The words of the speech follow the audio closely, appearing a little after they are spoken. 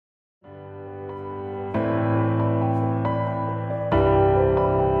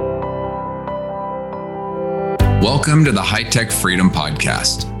Welcome to the High Tech Freedom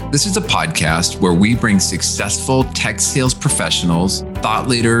Podcast. This is a podcast where we bring successful tech sales professionals, thought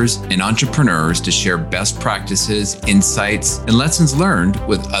leaders, and entrepreneurs to share best practices, insights, and lessons learned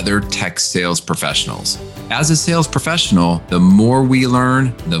with other tech sales professionals. As a sales professional, the more we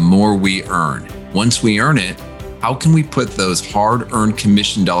learn, the more we earn. Once we earn it, how can we put those hard-earned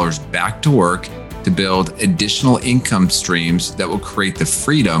commission dollars back to work to build additional income streams that will create the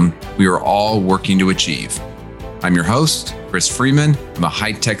freedom we are all working to achieve? I'm your host, Chris Freeman. I'm a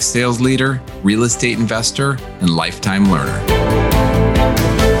high-tech sales leader, real estate investor, and lifetime learner.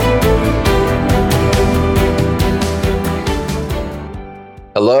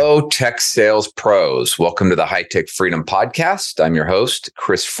 Hello, tech sales pros. Welcome to the High Tech Freedom Podcast. I'm your host,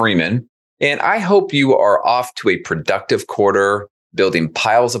 Chris Freeman, and I hope you are off to a productive quarter, building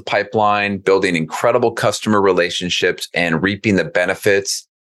piles of pipeline, building incredible customer relationships, and reaping the benefits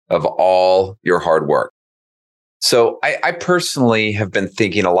of all your hard work. So I personally have been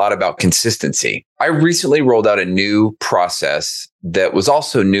thinking a lot about consistency. I recently rolled out a new process that was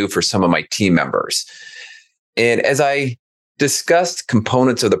also new for some of my team members. And as I discussed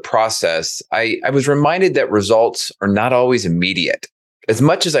components of the process, I was reminded that results are not always immediate. As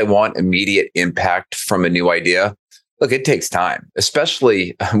much as I want immediate impact from a new idea, look, it takes time,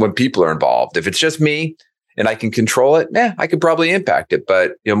 especially when people are involved. If it's just me and I can control it, I could probably impact it.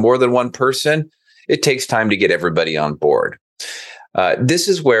 But more than one person, it takes time to get everybody on board. This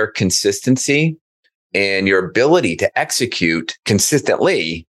is where consistency and your ability to execute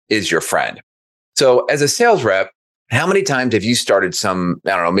consistently is your friend. So as a sales rep, how many times have you started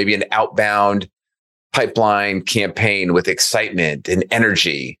maybe an outbound pipeline campaign with excitement and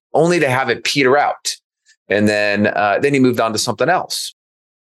energy, only to have it peter out? And then you moved on to something else.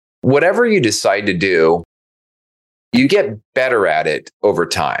 Whatever you decide to do, you get better at it over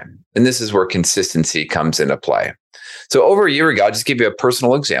time. And this is where consistency comes into play. So over a year ago, I'll just give you a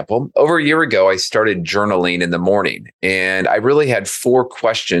personal example. Over a year ago, I started journaling in the morning, and I really had 4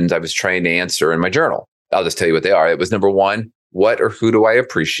 questions I was trying to answer in my journal. I'll just tell you what they are. It was number 1, what or who do I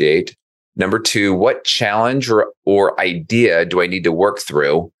appreciate? Number 2, what challenge or idea do I need to work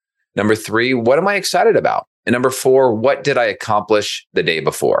through? Number 3, what am I excited about? And number 4, what did I accomplish the day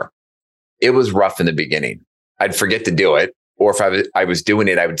before? It was rough in the beginning. I'd forget to do it. Or if I was doing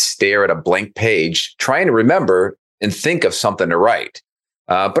it, I would stare at a blank page, trying to remember and think of something to write.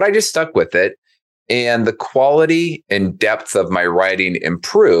 But I just stuck with it. And the quality and depth of my writing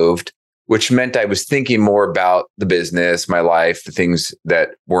improved, which meant I was thinking more about the business, my life, the things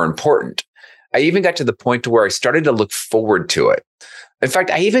that were important. I even got to the point to where I started to look forward to it. In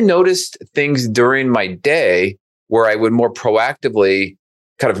fact, I even noticed things during my day where I would more proactively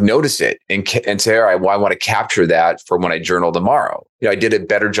kind of notice it and say, all right, well, I want to capture that for when I journal tomorrow. I did a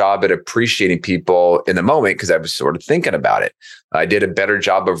better job at appreciating people in the moment because I was sort of thinking about it. I did a better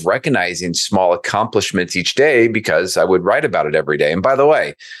job of recognizing small accomplishments each day because I would write about it every day. And by the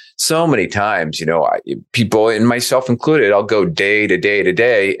way, so many times, people, and myself included, I'll go day to day to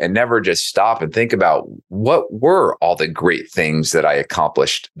day and never just stop and think about what were all the great things that I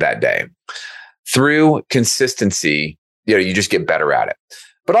accomplished that day. Through consistency, you just get better at it.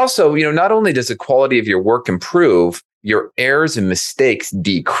 But also, not only does the quality of your work improve, your errors and mistakes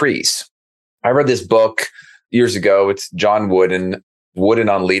decrease. I read this book years ago. It's John Wooden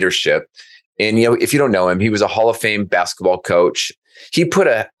on leadership. And, if you don't know him, he was a Hall of Fame basketball coach. He put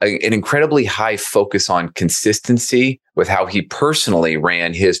an incredibly high focus on consistency with how he personally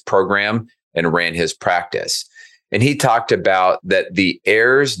ran his program and ran his practice. And he talked about that the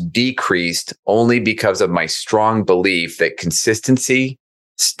errors decreased only because of my strong belief that consistency,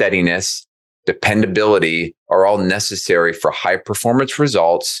 steadiness, dependability are all necessary for high performance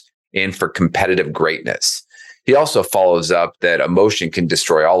results and for competitive greatness. He also follows up that emotion can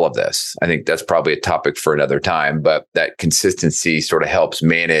destroy all of this. I think that's probably a topic for another time, but that consistency sort of helps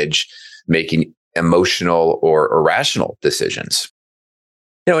manage making emotional or irrational decisions.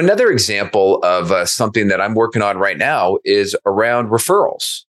 Another example of something that I'm working on right now is around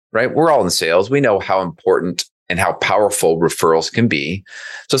referrals, right? We're all in sales. We know how important and how powerful referrals can be.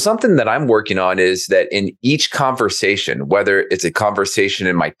 So something that I'm working on is that in each conversation, whether it's a conversation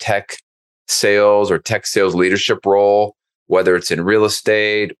in my tech sales or tech sales leadership role, whether it's in real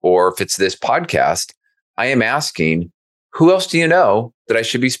estate or if it's this podcast, I am asking, who else do you know that I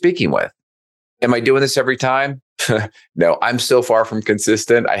should be speaking with? Am I doing this every time? No, I'm so far from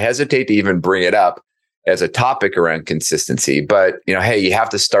consistent. I hesitate to even bring it up as a topic around consistency, but hey, you have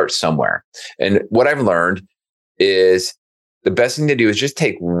to start somewhere. And what I've learned is the best thing to do is just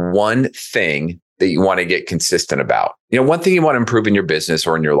take one thing that you want to get consistent about. One thing you want to improve in your business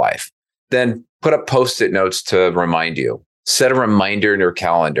or in your life. Then Put up Post-it notes to remind you. Set a reminder in your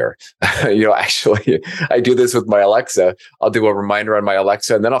calendar. Actually, I do this with my Alexa. I'll do a reminder on my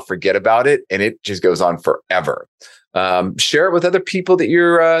Alexa and then I'll forget about it. And it just goes on forever. Share it with other people that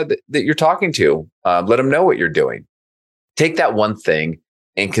you're talking to. Let them know what you're doing. Take that one thing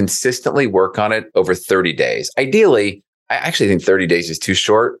and consistently work on it over 30 days. Ideally, I actually think 30 days is too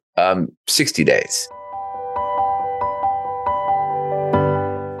short. 60 days.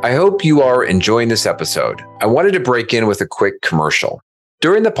 I hope you are enjoying this episode. I wanted to break in with a quick commercial.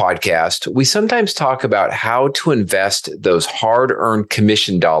 During the podcast, we sometimes talk about how to invest those hard-earned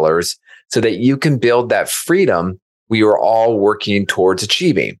commission dollars so that you can build that freedom we are all working towards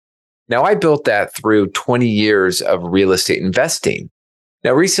achieving. Now, I built that through 20 years of real estate investing.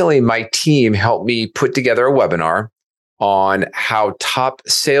 Now, recently, my team helped me put together a webinar on how top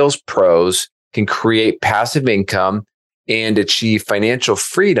sales pros can create passive income and achieve financial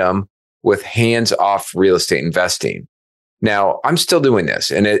freedom with hands-off real estate investing. Now, I'm still doing this.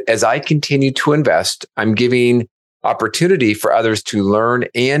 And as I continue to invest, I'm giving opportunity for others to learn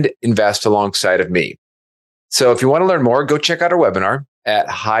and invest alongside of me. So if you want to learn more, go check out our webinar at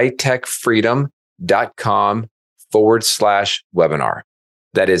hightechfreedom.com/webinar.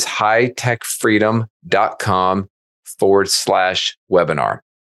 That is hightechfreedom.com/webinar.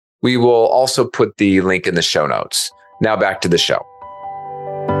 We will also put the link in the show notes. Now back to the show.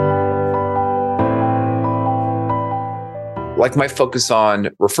 Like my focus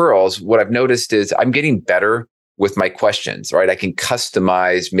on referrals, what I've noticed is I'm getting better with my questions, right? I can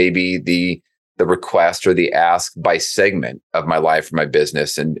customize maybe the request or the ask by segment of my life or my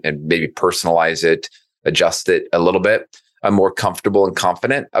business and maybe personalize it, adjust it a little bit. I'm more comfortable and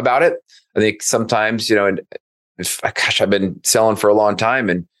confident about it. I think sometimes, I've been selling for a long time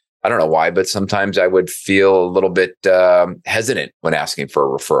and I don't know why, but sometimes I would feel a little bit hesitant when asking for a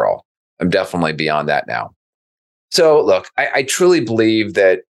referral. I'm definitely beyond that now. So look, I truly believe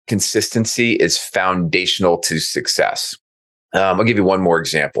that consistency is foundational to success. I'll give you one more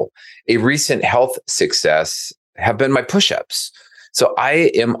example. A recent health success have been my push-ups. So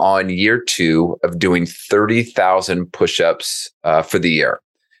I am on year 2 of doing 30,000 push-ups for the year.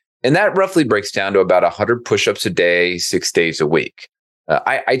 And that roughly breaks down to about 100 push-ups a day, 6 days a week.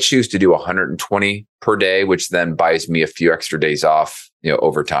 I choose to do 120 per day, which then buys me a few extra days off,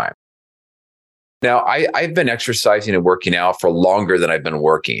 over time. Now, I've been exercising and working out for longer than I've been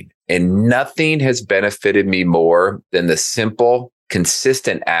working, and nothing has benefited me more than the simple,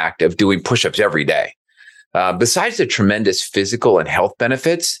 consistent act of doing push-ups every day. Besides the tremendous physical and health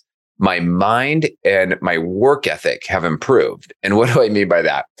benefits, my mind and my work ethic have improved. And what do I mean by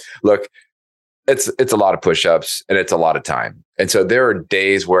that? Look, it's a lot of push-ups and it's a lot of time. And so there are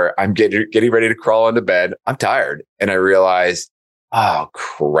days where I'm getting ready to crawl into bed. I'm tired. And I realize, oh,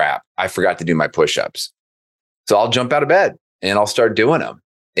 crap, I forgot to do my push-ups. So I'll jump out of bed and I'll start doing them.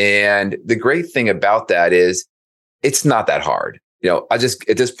 And the great thing about that is it's not that hard. At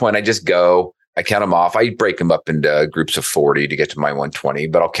this point, I just go, I count them off. I break them up into groups of 40 to get to my 120,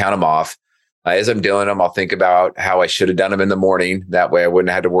 but I'll count them off. As I'm doing them, I'll think about how I should have done them in the morning. That way I wouldn't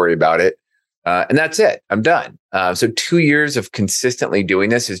have had to worry about it. And that's it. I'm done. So 2 years of consistently doing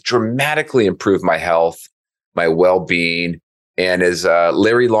this has dramatically improved my health, my well-being. And as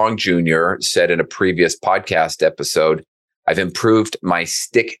Larry Long Jr. said in a previous podcast episode, I've improved my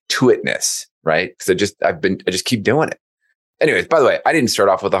stick-to-itness, right? Because I just keep doing it. Anyways, by the way, I didn't start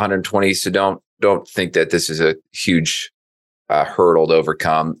off with 120, so don't think that this is a huge hurdle to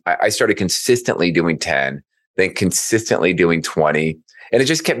overcome. I started consistently doing 10, then consistently doing 20, and it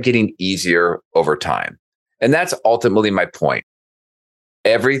just kept getting easier over time. And that's ultimately my point.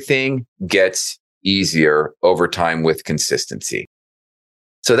 Everything gets easier over time with consistency.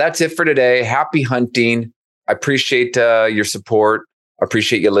 So that's it for today. Happy hunting. I appreciate your support. I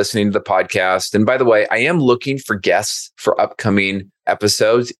appreciate you listening to the podcast. And by the way, I am looking for guests for upcoming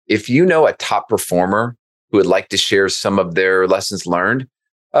episodes. If you know a top performer who would like to share some of their lessons learned,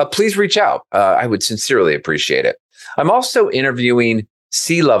 please reach out. I would sincerely appreciate it. I'm also interviewing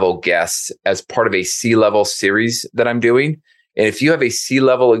C-level guests as part of a C-level series that I'm doing. And if you have a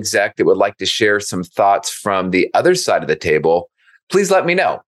C-level exec that would like to share some thoughts from the other side of the table, please let me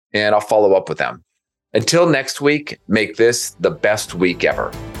know and I'll follow up with them. Until next week, make this the best week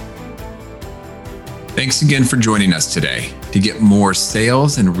ever. Thanks again for joining us today. To get more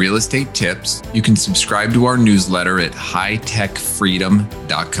sales and real estate tips, you can subscribe to our newsletter at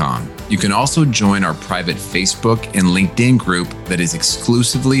hightechfreedom.com. You can also join our private Facebook and LinkedIn group that is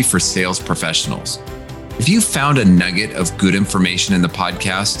exclusively for sales professionals. If you found a nugget of good information in the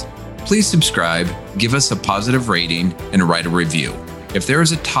podcast, please subscribe, give us a positive rating, and write a review. If there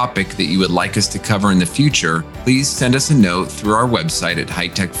is a topic that you would like us to cover in the future, please send us a note through our website at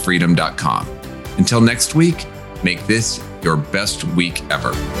hightechfreedom.com. Until next week, make this your best week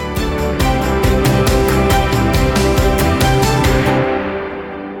ever.